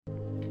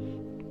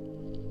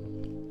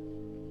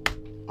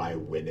I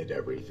win at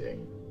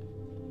everything.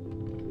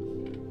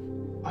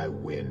 I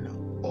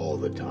win all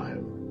the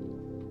time.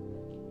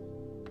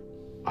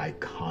 I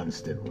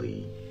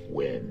constantly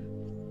win.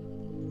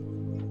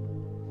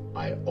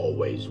 I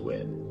always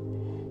win.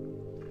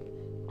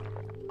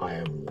 I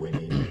am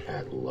winning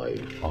at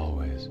life.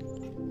 Always.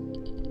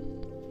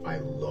 I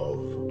love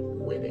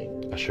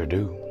winning. I sure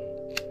do.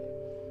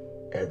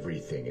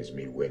 Everything is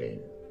me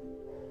winning.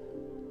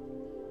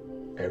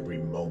 Every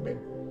moment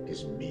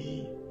is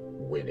me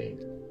winning.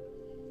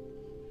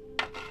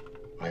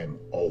 I am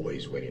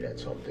always winning at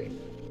something.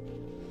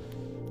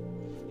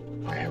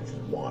 I have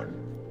won.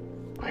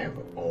 I have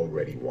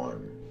already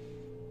won.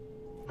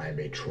 I am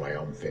a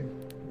triumphant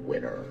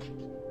winner.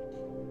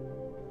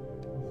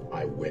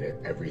 I win at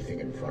everything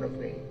in front of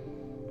me.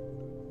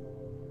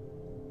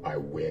 I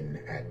win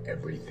at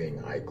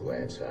everything I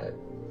glance at.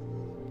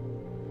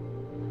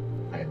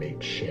 I am a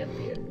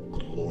champion,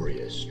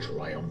 glorious,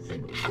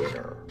 triumphant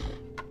winner.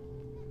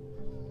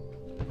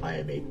 I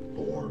am a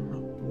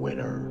born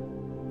winner.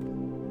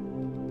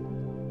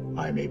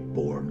 I am a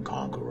born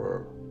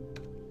conqueror.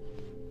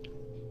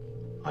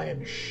 I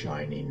am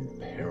shining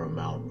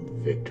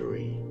paramount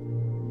victory.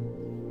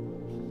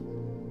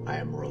 I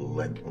am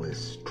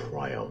relentless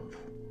triumph.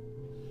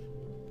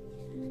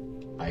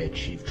 I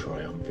achieve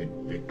triumphant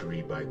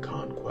victory by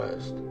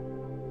conquest.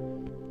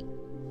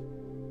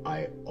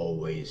 I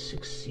always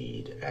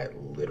succeed at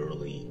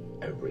literally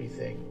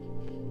everything.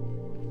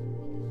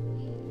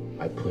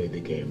 I play the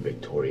game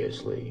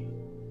victoriously.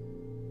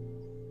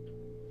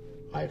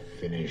 I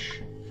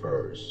finish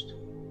first.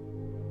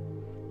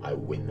 I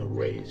win the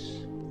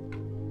race.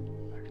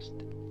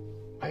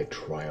 I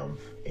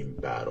triumph in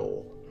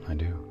battle. I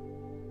do.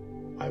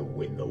 I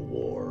win the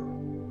war.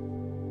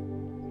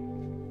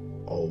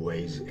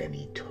 Always and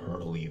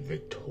eternally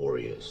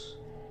victorious.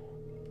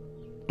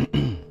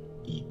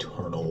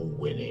 Eternal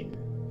winning.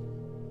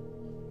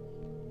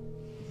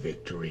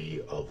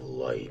 Victory of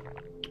light.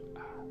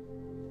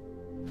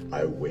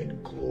 I win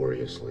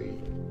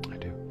gloriously. I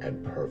do.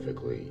 And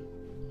perfectly.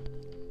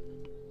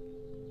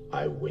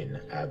 I win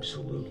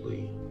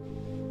absolutely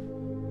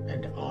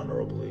and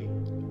honorably.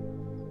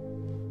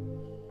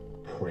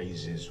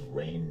 Praises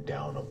rain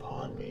down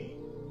upon me.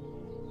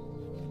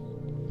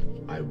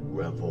 I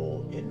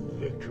revel in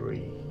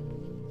victory.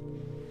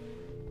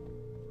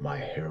 My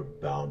hair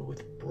bound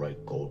with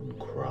bright golden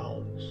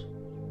crowns.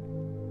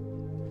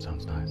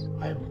 Sounds nice.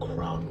 I am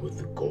crowned with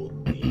the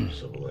golden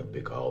leaves of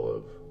Olympic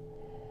olive.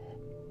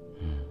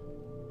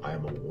 I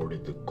am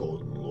awarded the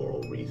golden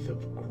laurel wreath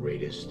of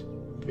greatest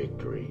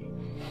victory.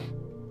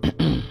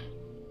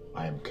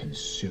 I am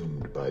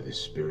consumed by the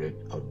spirit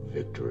of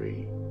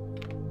victory.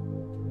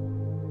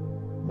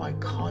 My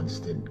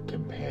constant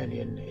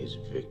companion is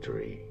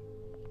victory.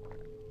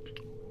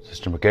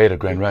 Sister Makeda,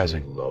 Grand Victory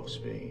Rising. loves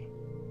me.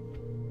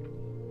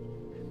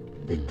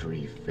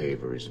 Victory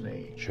favors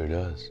me. Sure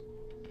does.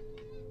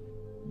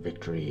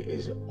 Victory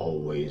is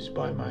always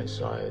by my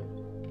side.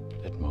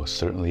 It most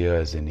certainly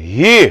is. And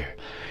here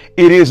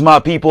it is, my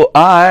people.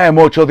 I am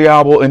Ocho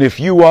Diablo, and if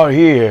you are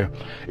here,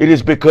 it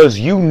is because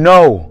you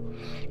know.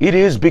 It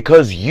is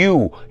because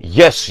you,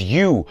 yes,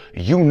 you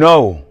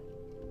know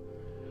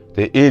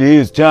that it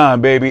is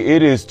time, baby.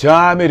 It is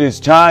time. It is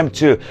time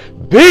to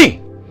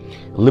be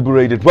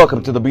liberated.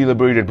 Welcome to the Be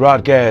Liberated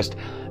broadcast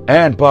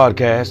and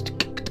podcast.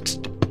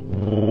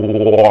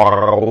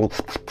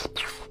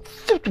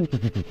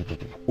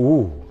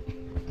 Ooh.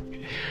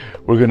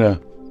 We're going to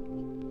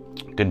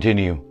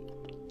continue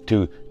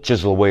to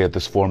chisel away at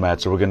this format.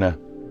 So we're going to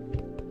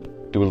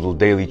do a little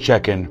daily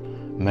check-in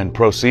and then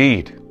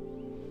proceed.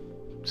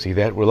 See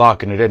that? We're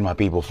locking it in, my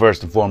people.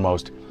 First and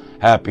foremost,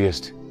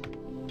 happiest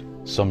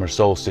summer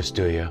solstice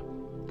to you.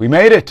 We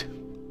made it.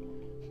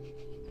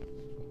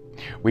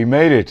 We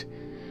made it.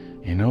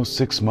 You know,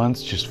 6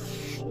 months just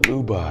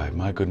flew by.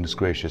 My goodness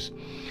gracious.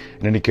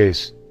 In any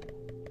case,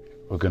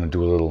 we're going to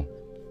do a little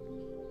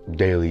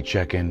daily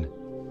check-in.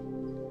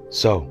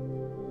 So,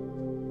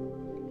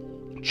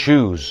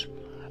 choose.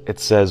 It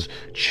says,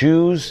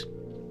 choose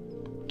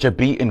to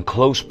be in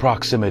close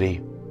proximity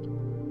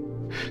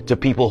to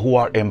people who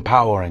are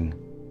empowering,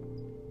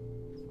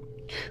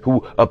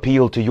 who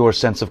appeal to your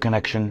sense of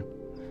connection,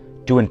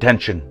 to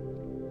intention,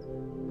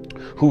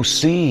 who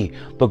see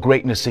the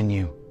greatness in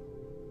you,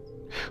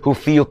 who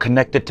feel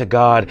connected to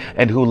God,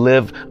 and who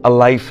live a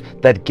life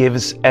that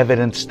gives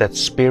evidence that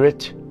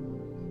Spirit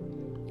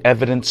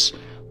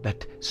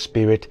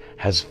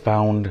has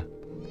found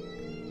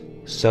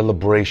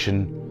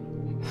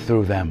celebration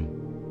through them.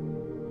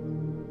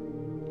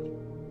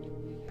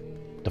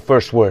 The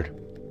first word,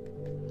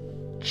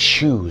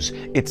 choose.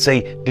 It's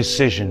a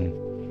decision.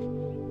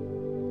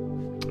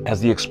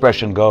 As the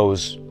expression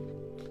goes,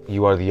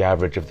 you are the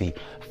average of the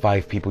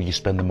 5 people you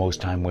spend the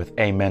most time with.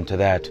 Amen to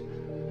that.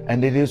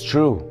 And it is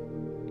true.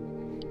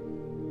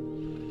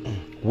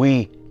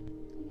 We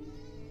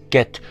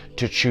get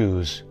to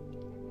choose.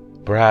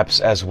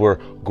 Perhaps as we're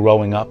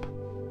growing up,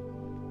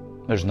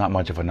 there's not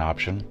much of an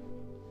option.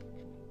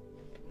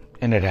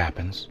 And it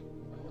happens.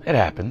 It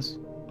happens.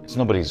 It's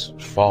nobody's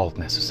fault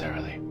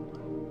necessarily.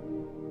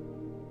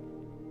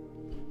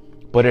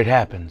 But it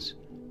happens.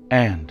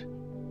 And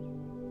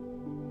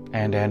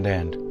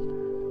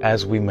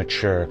as we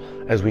mature,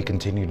 as we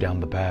continue down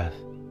the path,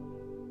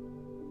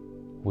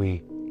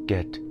 we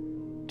get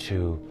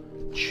to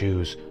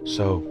choose.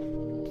 So,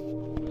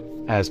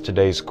 as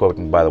today's quote,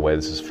 and by the way,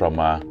 this is from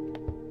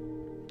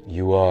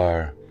You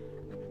Are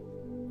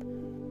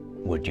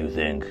What You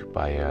Think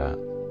by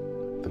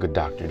the good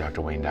doctor,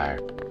 Dr. Wayne Dyer.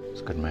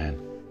 He's a good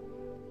man.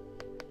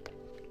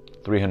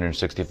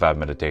 365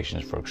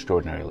 meditations for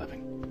extraordinary living.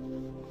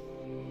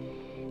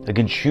 They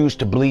can choose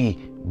to be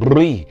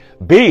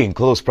in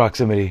close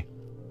proximity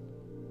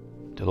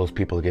to those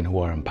people again who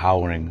are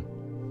empowering,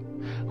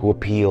 who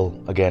appeal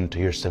again to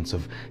your sense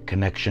of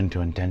connection,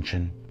 to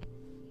intention,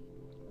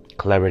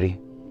 clarity,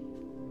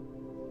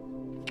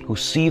 who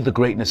see the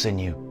greatness in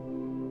you,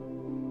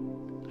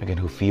 again,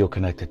 who feel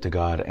connected to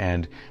God,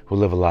 and who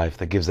live a life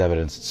that gives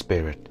evidence that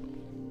Spirit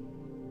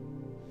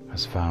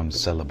has found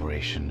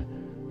celebration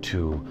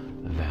to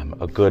them.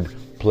 A good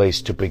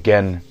place to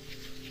begin.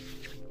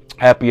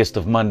 Happiest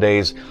of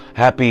Mondays.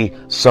 Happy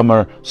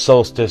summer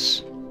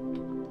solstice.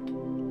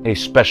 A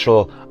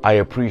special I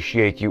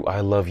appreciate you,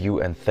 I love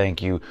you, and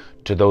thank you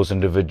to those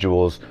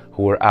individuals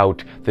who are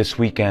out this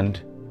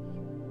weekend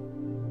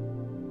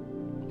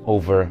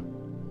over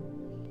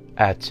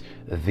at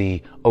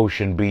the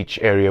Ocean Beach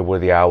area where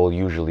the owl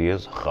usually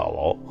is.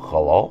 Hello,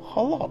 hello,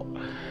 hello.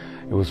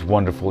 It was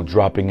wonderful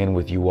dropping in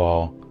with you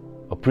all.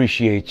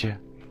 Appreciate you.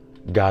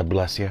 God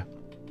bless you.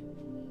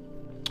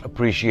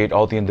 Appreciate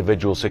all the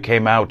individuals who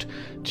came out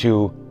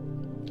to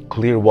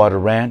Clearwater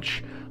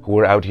Ranch, who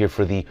were out here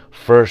for the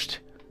first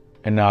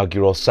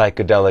inaugural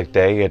psychedelic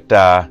day.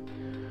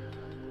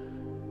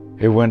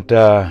 It went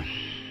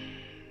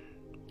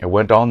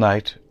all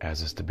night,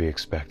 as is to be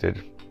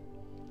expected,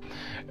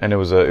 and it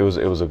was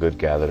a good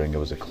gathering. It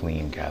was a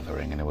clean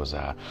gathering, and it was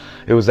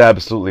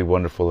absolutely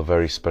wonderful. A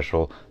very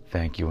special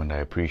thank you, and I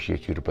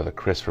appreciate you to Brother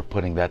Chris for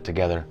putting that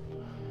together,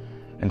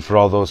 and for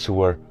all those who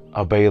were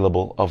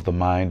available of the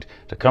mind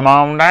to come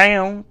on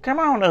down, come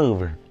on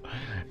over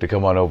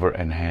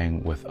and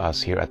hang with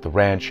us here at the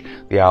ranch.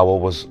 The owl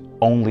was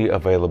only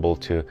available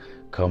to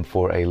come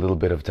for a little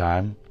bit of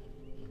time.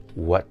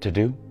 What to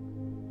do?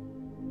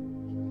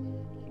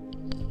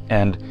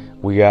 And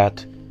we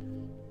got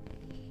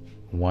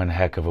one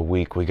heck of a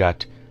week. We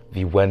got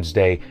the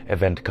Wednesday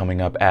event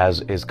coming up, as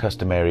is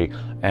customary,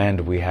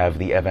 and we have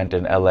the event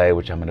in LA,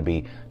 which I'm going to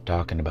be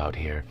talking about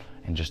here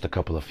in just a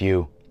couple of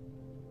few.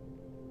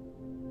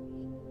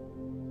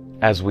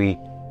 As we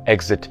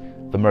exit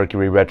the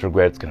Mercury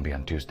retrograde, it's going to be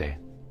on Tuesday.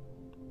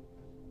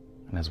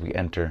 And as we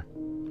enter,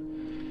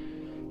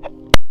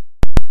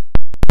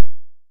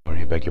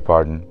 I beg your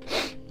pardon,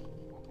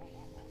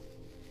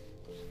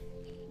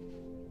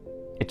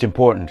 it's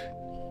important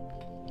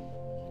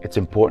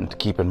to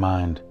keep in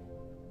mind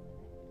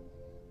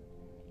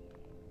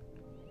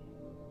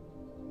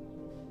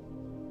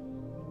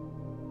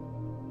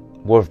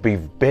where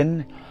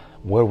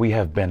we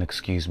have been,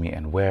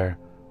 and where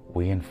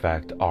we in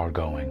fact are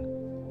going.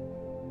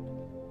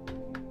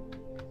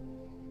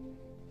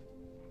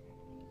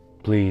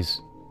 Please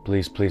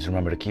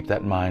remember to keep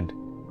that in mind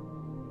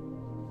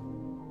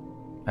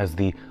as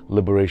the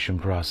liberation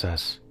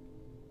process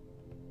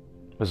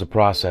is a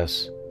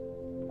process.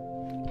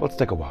 Let's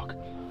take a walk.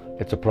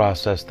 It's a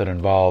process that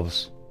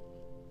involves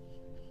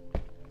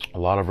a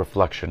lot of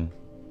reflection,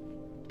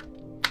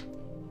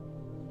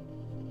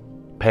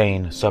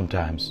 pain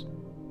sometimes,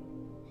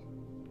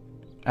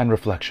 and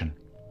reflection.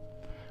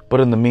 But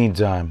in the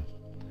meantime,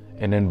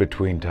 and in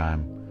between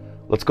time,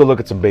 let's go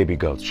look at some baby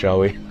goats, shall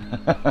we?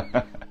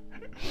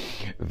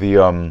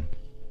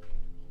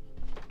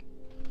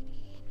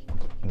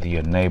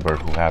 The neighbor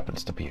who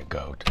happens to be a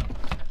goat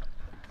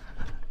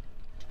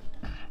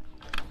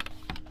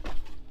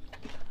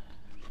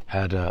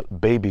had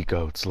baby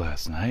goats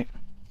last night,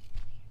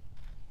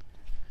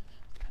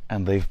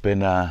 and they've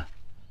been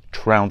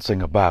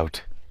trouncing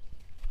about.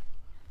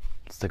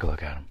 Let's take a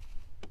look at them.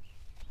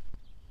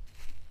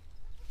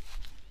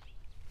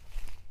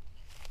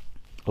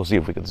 We'll see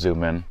if we can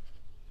zoom in.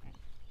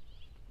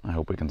 I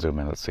hope we can zoom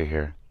in. Let's see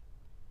here.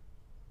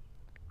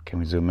 Can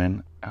we zoom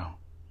in? Oh.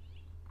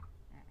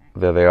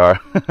 There they are.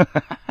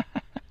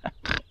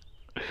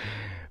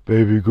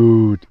 Baby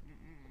goat.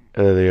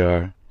 There they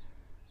are.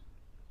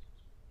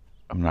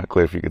 I'm not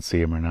clear if you can see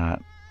them or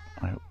not.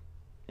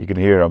 You can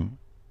hear them.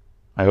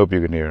 I hope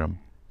you can hear them.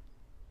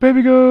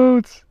 Baby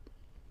goats!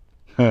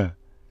 There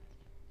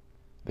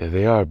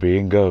they are,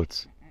 being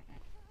goats.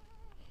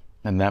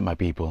 And that, my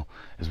people,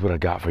 is what I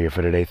got for you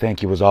for today.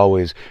 Thank you as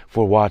always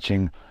for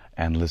watching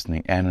and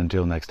listening. And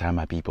until next time,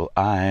 my people,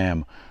 I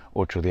am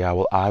Ocho the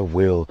Owl. I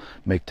will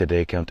make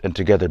today count. And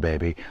together,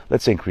 baby,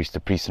 let's increase the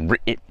peace and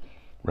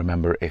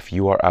remember, if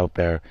you are out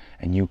there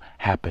and you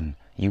happen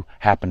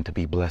to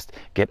be blessed,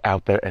 get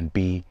out there and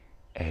be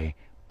a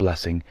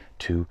blessing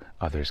to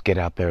others. Get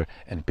out there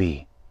and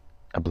be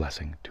a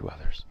blessing to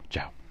others.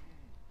 Ciao.